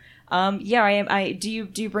cool. Yeah, I am. Do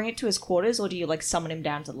you bring it to his quarters or do you like summon him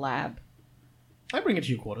down to the lab? I bring it to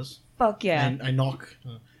your quarters, Fuck yeah. and I knock.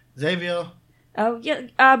 Xavier, Oh yeah.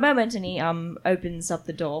 Moment, and he opens up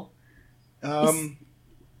the door.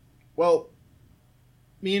 well,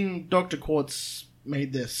 me and Dr. Quartz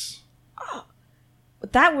made this.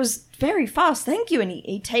 That was very fast. Thank you. And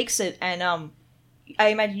he takes it and I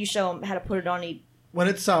imagine you show him how to put it on. When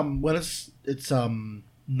it's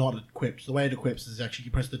not equipped. The way it equips is actually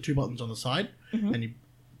you press the 2 buttons on the side, and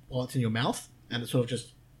while it's in your mouth, and it sort of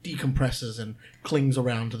just decompresses and clings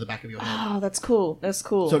around to the back of your head. Oh, that's cool. That's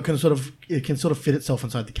cool. So it can sort of fit itself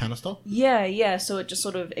inside the canister. Yeah. So it just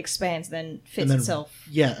sort of expands, then fits And then, itself.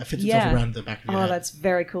 Yeah, it fits itself around the back of your Oh, head. that's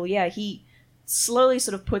very cool. Yeah, he slowly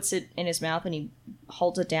sort of puts it in his mouth and he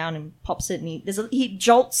holds it down and pops it, and he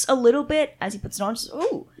jolts a little bit as he puts it on. Just,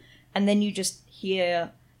 ooh, and then you just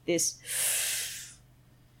hear this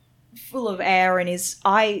full of air, and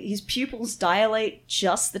his pupils dilate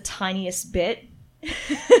just the tiniest bit,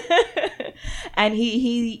 and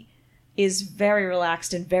he is very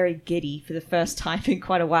relaxed and very giddy for the first time in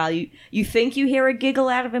quite a while. You think you hear a giggle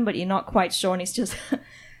out of him, but you're not quite sure, and he's just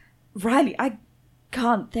Riley, I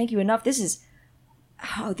can't thank you enough.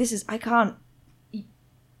 I can't.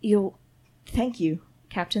 You'll thank you,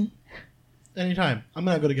 Captain, Anytime. I'm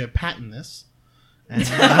gonna go patent this. And,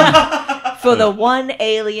 for the one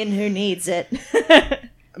alien who needs it. I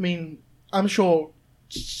mean, I'm sure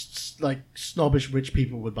like snobbish rich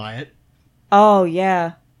people would buy it. Oh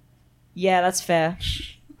yeah, that's fair.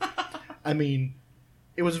 I mean,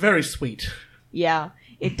 it was very sweet. Yeah,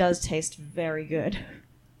 It does taste very good.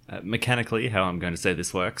 Mechanically, how I'm going to say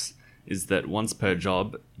this works is that once per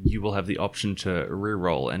job, you will have the option to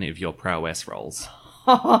re-roll any of your prowess rolls.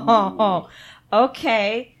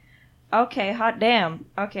 Okay. Okay, hot damn.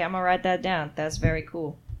 Okay, I'm gonna write that down. That's very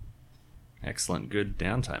cool. Excellent, good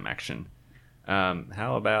downtime action.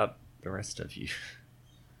 How about the rest of you?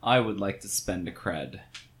 I would like to spend a cred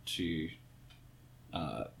to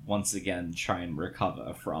once again try and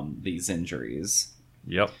recover from these injuries.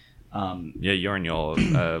 Yep. Yeah, you're in your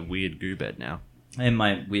weird goo bed now. In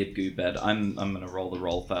my weird goo bed. I'm gonna roll the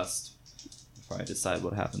roll first before I decide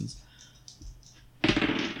what happens.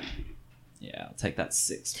 Yeah, I'll take that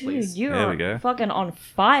 6, Dude, please. There we you're go. fucking on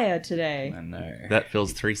fire today. I know. That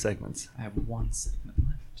fills 3 segments. I have 1 segment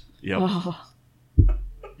left. Yep. Oh.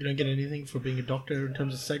 You don't get anything for being a doctor in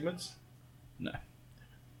terms of segments? No,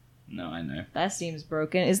 I know. That seems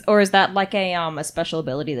broken. Is that like a special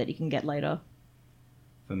ability that you can get later?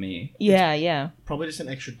 For me, Yeah. Probably just an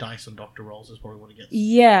extra dice on doctor rolls is probably what he gets.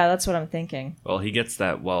 Yeah, that's what I'm thinking. Well, he gets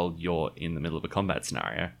that while you're in the middle of a combat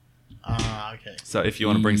scenario. Ah, okay. So if you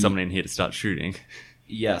want to bring someone in here to start shooting,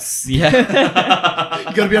 yes, yeah,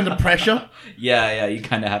 You gotta be under pressure. yeah. You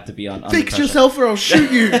kind of have to be on. under Fix pressure. yourself or I'll shoot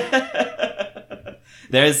you.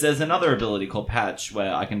 There's another ability called Patch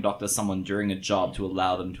where I can doctor someone during a job to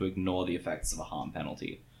allow them to ignore the effects of a harm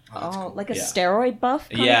penalty. Oh, like a Yeah. steroid buff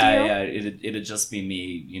kind of deal? Yeah. It'd just be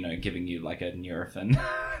me, giving you like a Nurofen.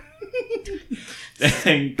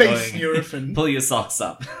 Base Nurofen. Pull your socks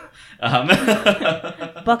up.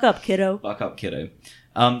 Buck up, kiddo. Buck up, kiddo.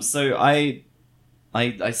 So I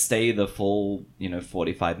stay the full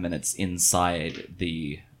 45 minutes inside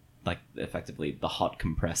the effectively the hot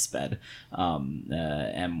compressed bed,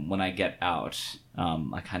 and when I get out,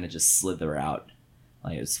 I kind of just slither out,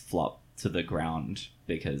 just flop to the ground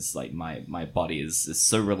because my body is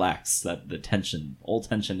so relaxed that all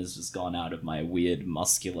tension has just gone out of my weird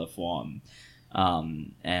muscular form,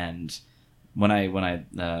 and when I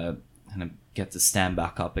kind of get to stand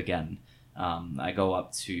back up again, I go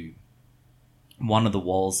up to one of the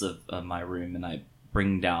walls of my room and I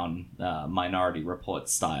bring down Minority Report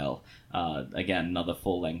style, again, another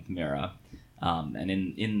full-length mirror. And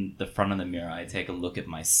in the front of the mirror, I take a look at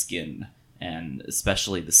my skin, and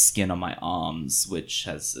especially the skin on my arms, which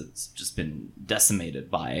it's just been decimated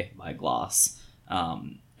by glass.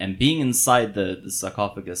 And being inside the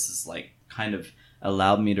sarcophagus is kind of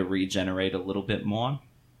allowed me to regenerate a little bit more.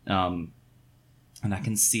 And I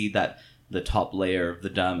can see that the top layer of the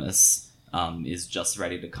dermis is just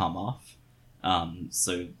ready to come off.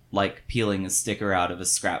 So like peeling a sticker out of a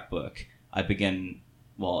scrapbook, I begin...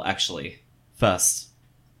 Well, actually, first,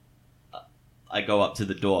 I go up to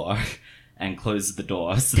the door and close the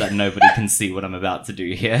door so that nobody can see what I'm about to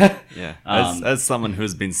do here. yeah. As someone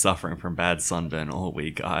who's been suffering from bad sunburn all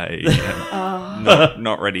week, I am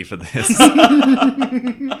not ready for this.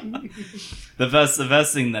 The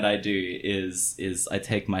first thing that I do is I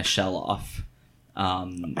take my shell off.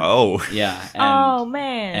 Oh. Yeah. And, Oh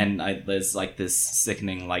man. And there's this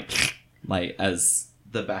sickening like as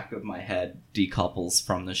the back of my head decouples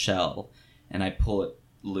from the shell, and I pull it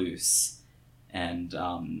loose, and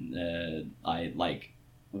I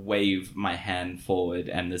wave my hand forward,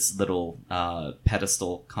 and this little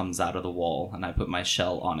pedestal comes out of the wall, and I put my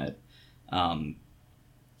shell on it, and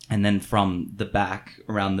then from the back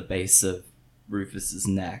around the base of Rufus's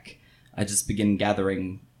neck, I just begin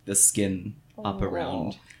gathering the skin up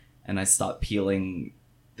around, and I start peeling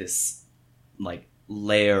this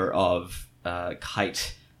layer of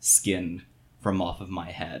kite skin from off of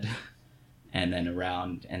my head, and then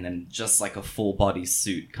around, and then just like a full body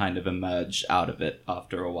suit kind of emerge out of it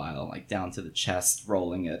after a while, down to the chest,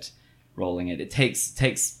 rolling it. It takes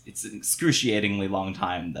it's an excruciatingly long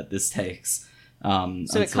time that this takes. So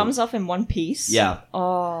it comes off in one piece? Yeah.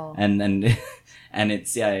 Oh. And then and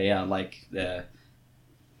it's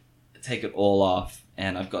take it all off,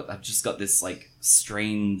 and I've just got this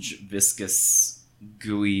strange viscous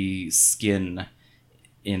gooey skin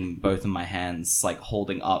in both of my hands,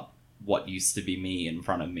 holding up what used to be me in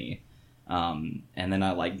front of me, and then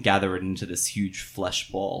I gather it into this huge flesh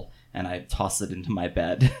ball, and I toss it into my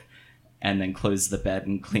bed and then close the bed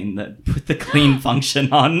and put the clean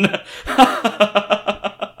function on.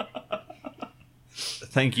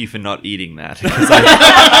 Thank you for not eating that, because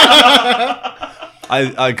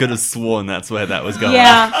I could have sworn that's where that was going.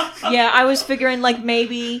 Yeah. I was figuring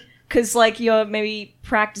maybe because your maybe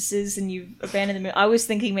practices and you've abandoned them. I was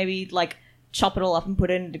thinking maybe chop it all up and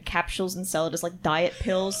put it into capsules and sell it as diet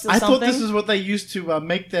pills or I something. thought this is what they used to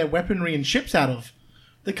make their weaponry and ships out of.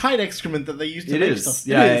 the kite excrement that they used to It make is. stuff.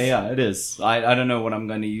 Yeah, it is. I don't know what I'm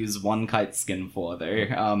going to use one kite skin for,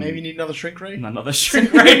 though. Maybe you need another shrink ray. Another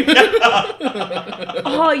shrink ray.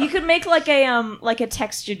 Oh, you could make like a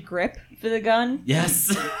textured grip for the gun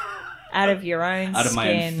Yes. out of your own Out of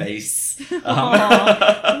my own skin. face.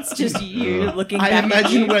 Aw, it's just you looking I back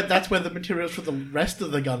imagine at you. that's where the materials for the rest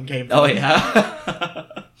of the gun came from. Oh yeah.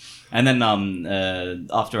 And then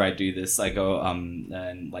after I do this, I go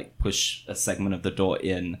and like push a segment of the door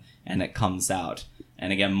in, and it comes out,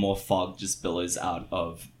 and again more fog just billows out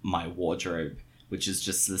of my wardrobe, which is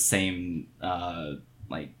just the same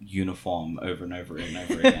like uniform over and over and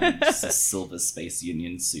over again, just a silver Space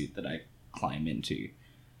Union suit that I climb into,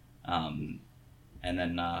 and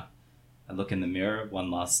then I look in the mirror one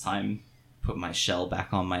last time, put my shell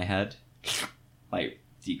back on my head, like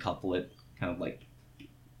decouple it, kind of like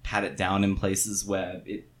pat it down in places where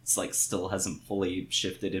it's like still hasn't fully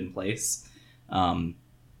shifted in place, and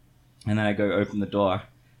then I go open the door,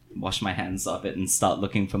 wash my hands of it, and start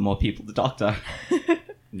looking for more people to doctor.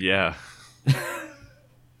 Yeah.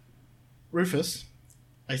 Rufus,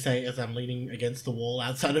 I say as I'm leaning against the wall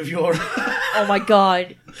outside of your... Oh my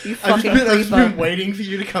god, you I've fucking just been creeper. waiting for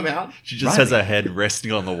you to come out. She just Riley. has her head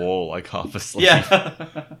resting on the wall, like half asleep.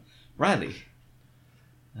 Yeah. Riley.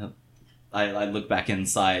 I look back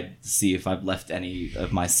inside to see if I've left any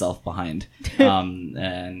of myself behind.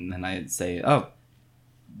 And I say, oh,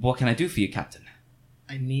 what can I do for you, Captain?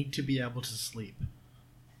 I need to be able to sleep.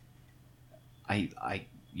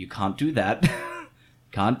 You can't do that.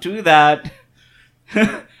 Can't do that.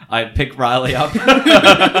 I pick Riley up.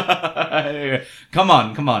 Come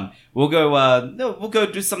on. We'll go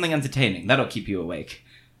do something entertaining. That'll keep you awake.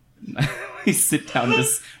 we sit down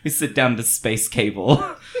to space cable.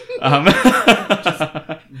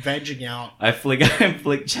 Vegging out. I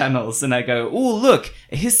flick channels and I go, "Ooh, look,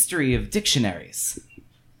 a history of dictionaries."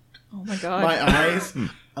 Oh my god. My eyes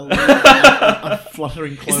are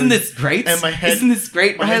fluttering close. Isn't this great? And my head- Isn't this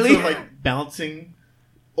great, My head's Riley? sort of like bouncing,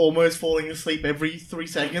 almost falling asleep every 3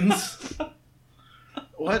 seconds.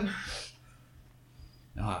 What?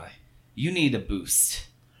 Ah, you need a boost.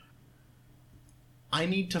 I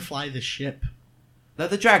need to fly the ship.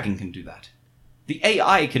 The dragon can do that. The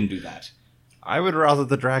AI can do that. I would rather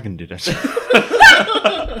the dragon did it.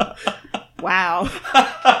 Wow.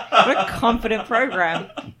 What a confident program.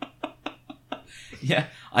 Yeah,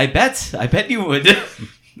 I bet you would.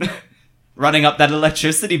 Running up that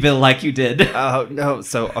electricity bill like you did. Oh, no,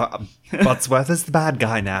 so Buttsworth is the bad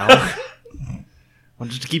guy now.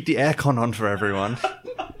 Wanted to keep the aircon on for everyone.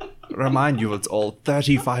 Remind you, it's all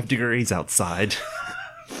 35 degrees outside.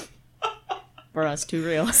 Bro, that's too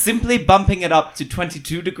real. Simply bumping it up to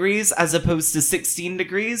 22 degrees as opposed to 16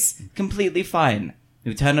 degrees, completely fine.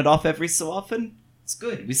 We turn it off every so often. It's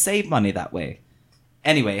good. We save money that way.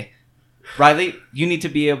 Anyway, Riley, you need to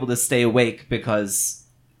be able to stay awake because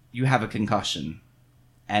you have a concussion.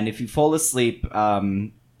 And if you fall asleep,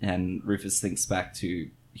 and Rufus thinks back to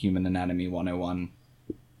Human Anatomy 101,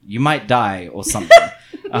 you might die or something.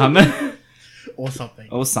 Or something.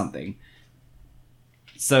 Or something.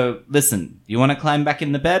 So, listen, you want to climb back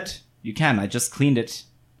in the bed? You can, I just cleaned it.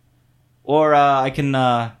 Or I can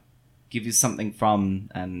give you something from...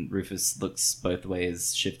 And Rufus looks both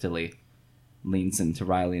ways shiftily, leans into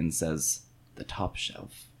Riley and says, the top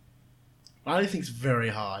shelf. Riley thinks very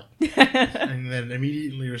hard. And then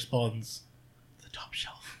immediately responds, the top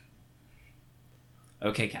shelf.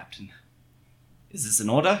 Okay, Captain. Is this an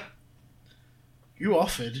order? You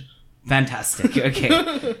offered. Fantastic,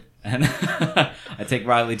 okay. And I take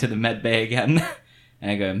Riley to the med bay again,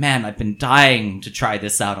 and I go, man, I've been dying to try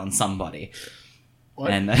this out on somebody.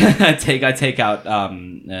 What? And I take out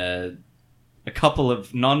a couple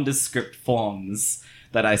of nondescript forms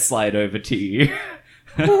that I slide over to you.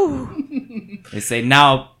 They say,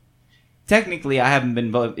 now, technically I haven't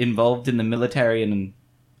been involved in the military in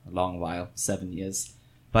a long while, 7 years.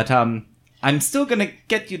 But I'm still going to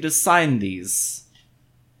get you to sign these.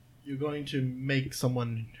 You're going to make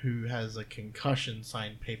someone who has a concussion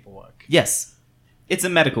sign paperwork. Yes, it's a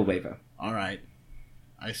medical waiver. Alright.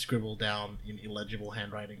 I scribble down in illegible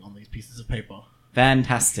handwriting on these pieces of paper.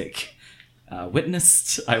 Fantastic. I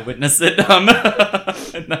witness it, and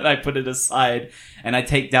then I put it aside, and I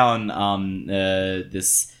take down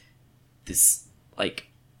this like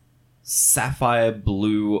sapphire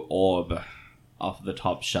blue orb off the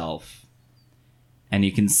top shelf, and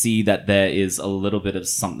you can see that there is a little bit of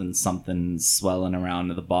something swelling around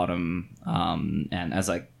at the bottom. And as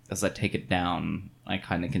I take it down, I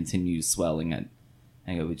kind of continue swelling it.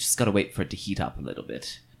 And I go, we just gotta wait for it to heat up a little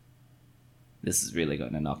bit. This is really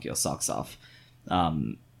going to knock your socks off.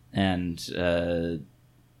 And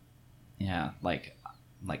Yeah, like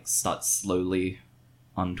start slowly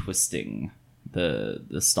untwisting the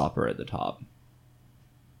stopper at the top.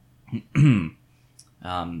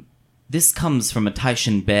 This comes from a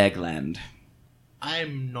Taishan bear gland.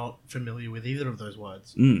 I'm not familiar with either of those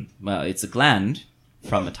words. Well, it's a gland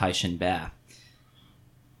from a Taishan bear.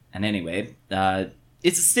 And anyway,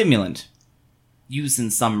 it's a stimulant used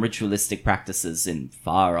in some ritualistic practices in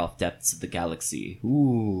far-off depths of the galaxy.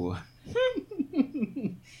 Ooh.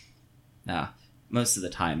 Most of the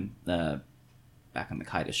time, back on the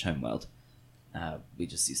Kaidish homeworld, we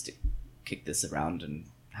just used to kick this around and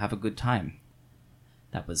have a good time.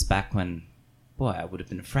 That was back when, boy, I would have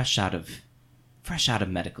been fresh out of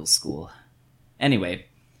medical school. Anyway,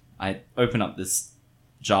 I open up this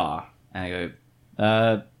jar and I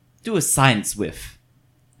go, do a science whiff.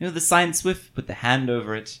 You know the science whiff? Put the hand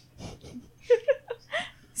over it.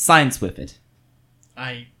 Science whiff it.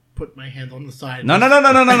 I put my hand on the side. No.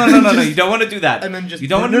 You don't want to do that. And then just... You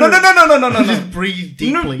don't want to... No. Just breathe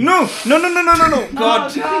deeply. No.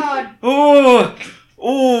 God. Oh, God.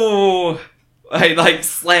 Oh. I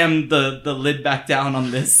slammed the lid back down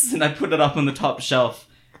on this and I put it up on the top shelf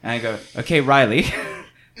and I go, okay, Riley.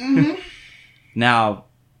 Mm-hmm. Now,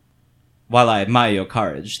 while I admire your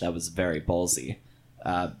courage, that was very ballsy.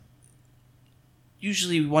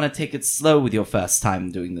 Usually you want to take it slow with your first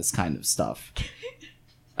time doing this kind of stuff.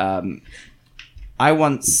 I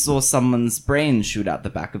once saw someone's brain shoot out the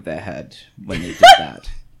back of their head when they did that.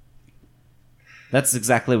 That's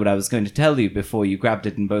exactly what I was going to tell you before you grabbed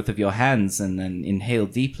it in both of your hands and then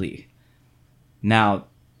inhaled deeply. Now,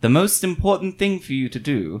 the most important thing for you to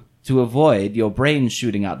do, to avoid your brain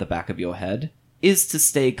shooting out the back of your head, is to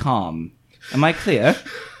stay calm. Am I clear?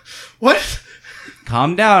 What?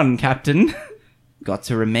 Calm down, Captain. Got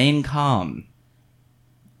to remain calm.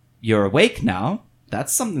 You're awake now.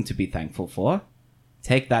 That's something to be thankful for.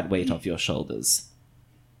 Take that weight off your shoulders.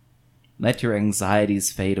 Let your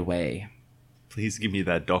anxieties fade away. Please give me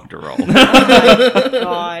that doctor roll.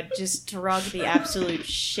 God, just drug the absolute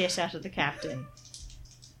shit out of the captain.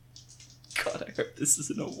 God, I hope this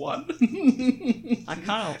isn't a 1. I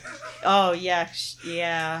can't. Oh, yeah.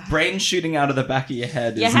 Yeah. Brain shooting out of the back of your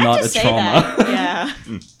head You is had not to a say trauma. that. Yeah.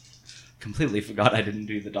 Completely forgot I didn't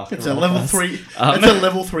do the doctor It's a roll level first. 3. It's a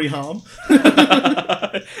level 3 harm.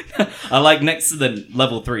 I like next to the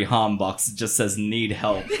level 3 harm box, it just says need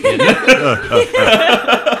help.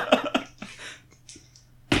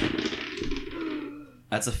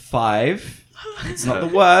 That's a 5. It's not the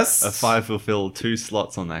worst. A 5 will fill 2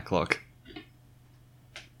 slots on that clock.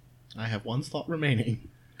 I have 1 slot remaining.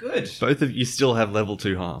 Good. Both of you still have level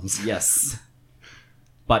 2 harms. Yes.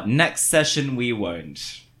 But next session we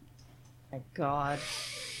won't. My God.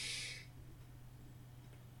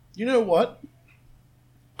 You know what?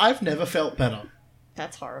 I've never felt better.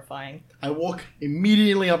 That's horrifying. I walk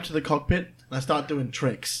immediately up to the cockpit and I start doing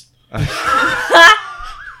tricks.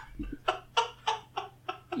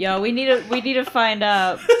 Yo, we need to find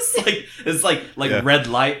It's like Yeah. red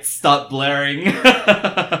lights start blaring.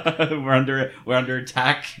 we're under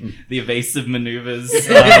attack. The evasive maneuvers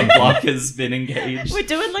block has been engaged. we're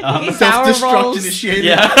doing like these power Self-destruct rolls. initiated.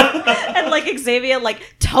 Yeah. And like Xavier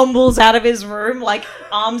like tumbles out of his room, like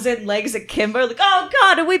arms and legs akimbo, like, oh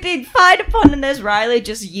God, are we being fired upon? And there's Riley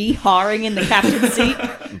just yee-hawing in the captain's seat.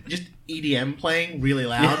 Just EDM playing really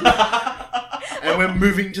loud. And we're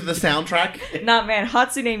moving to the soundtrack. Nah, man,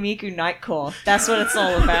 Hatsune Miku Nightcore. That's what it's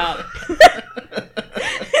all about.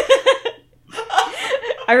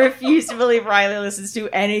 I refuse to believe Riley listens to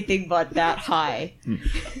anything but that high.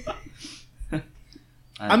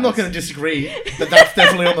 I'm not going to disagree, but that's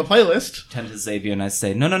definitely on the playlist. Turn to Xavier and I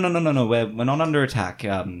say, no. We're not under attack.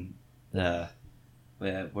 We're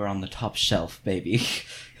on the top shelf, baby.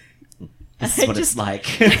 This is I what it's just- like.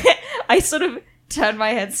 I sort of turn my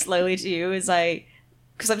head slowly to you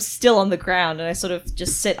because I'm still on the ground, and I sort of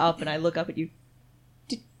just sit up and I look up at you.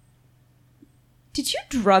 Did you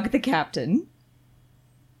drug the captain?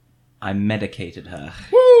 I medicated her.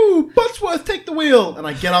 Woo! Buttsworth, take the wheel! And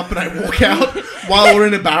I get up and I walk out while we're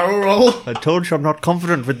in a barrel roll. I told you I'm not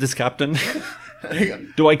confident with this, Captain.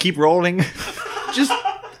 Do I keep rolling? Just,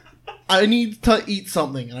 I need to eat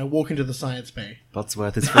something, and I walk into the science bay.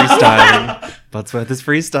 Buttsworth is freestyling. Buttsworth is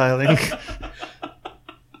freestyling.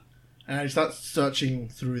 And I start searching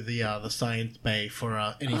through the science bay for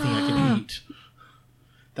anything I can eat.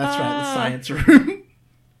 That's right, the science room.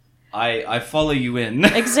 I follow you in.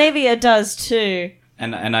 Xavier does too.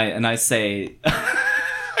 And I say,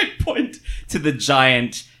 I point to the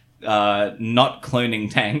giant, not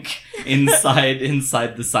cloning tank inside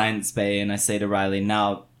the science bay, and I say to Riley,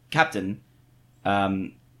 "Now, Captain,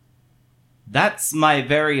 That's my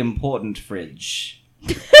very important fridge.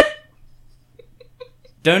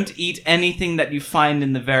 Don't eat anything that you find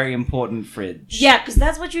in the very important fridge. Yeah, because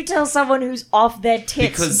that's what you tell someone who's off their tits.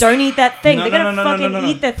 Because- Don't eat that thing. No, They're no, gonna no, no, fucking no, no,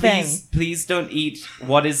 no. eat the thing. Please don't eat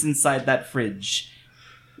what is inside that fridge.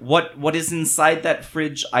 What is inside that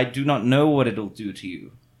fridge, I do not know what it'll do to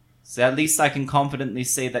you. So at least I can confidently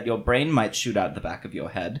say that your brain might shoot out the back of your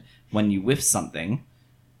head when you whiff something.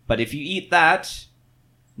 But if you eat that,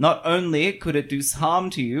 not only could it do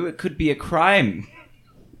harm to you, it could be a crime.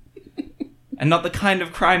 And not the kind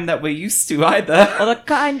of crime that we're used to either. Or the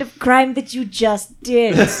kind of crime that you just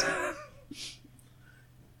did.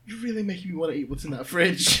 You're really making me want to eat what's in that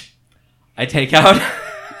fridge. I take out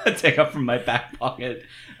from my back pocket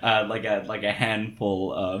like a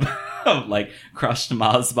handful of like crushed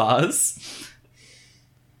Mars bars.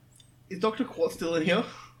 Is Dr. Quartz still in here?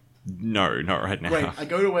 No, not right now. Great. I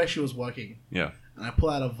go to where she was working, Yeah. and I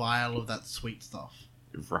pull out a vial of that sweet stuff,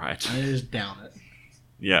 Right. and I just down it.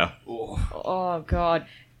 Yeah. Oh god.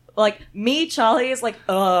 Like me, Charlie is like,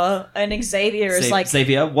 and Xavier is like,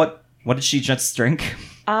 Xavier, what did she just drink?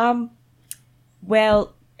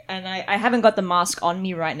 well, and I haven't got the mask on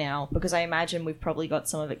me right now because I imagine we've probably got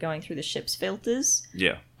some of it going through the ship's filters.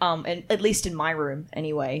 Yeah. And at least in my room,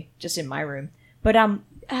 anyway, just in my room. But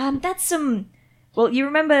that's some. Well, you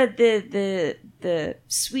remember the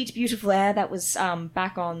sweet, beautiful air that was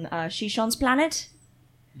back on Shishon's planet?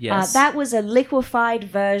 Yes. That was a liquefied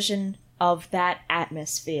version of that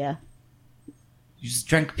atmosphere. You just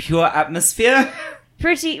drank pure atmosphere?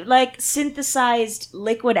 Pretty, like, synthesized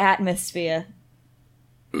liquid atmosphere.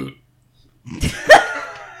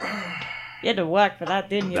 You had to work for that,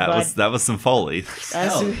 didn't you, bud? That was some Foley.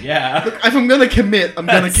 Hell, yeah. Look, if I'm gonna commit, I'm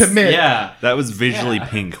gonna commit. Yeah. That was visually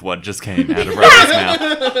pink what just came out of Robbie's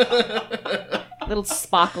mouth. Little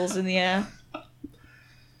sparkles in the air.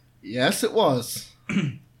 Yes, it was.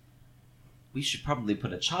 We should probably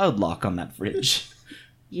put a child lock on that fridge.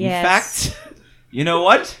 Yes. In fact, you know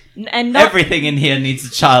what? And not, Everything in here needs a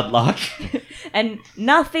child lock. and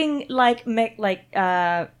nothing like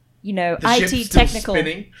The IT ship's still technical.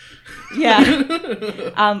 spinning.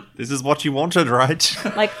 Yeah. This is what you wanted, right?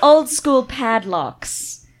 Like old school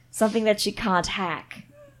padlocks. Something that you can't hack.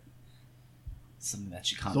 Something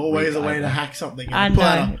that you can't There's always break a way to either. hack something. I pull know.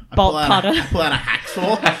 out Bolt cutter. I pull out a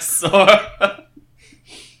hacksaw. So,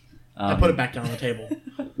 I put it back down on the table.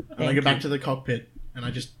 And I Thank go back you. to the cockpit, and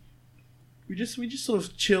we just sort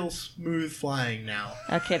of chill, smooth flying now.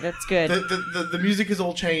 Okay, that's good. The music has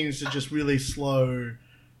all changed to just really slow,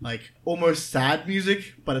 like almost sad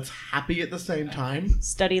music, but it's happy at the same time.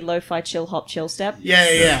 Study lo-fi chill hop chill step. Yeah.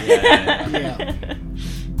 yeah.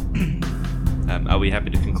 Are we happy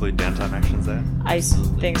to conclude downtime actions there? I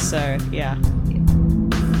think so, yeah.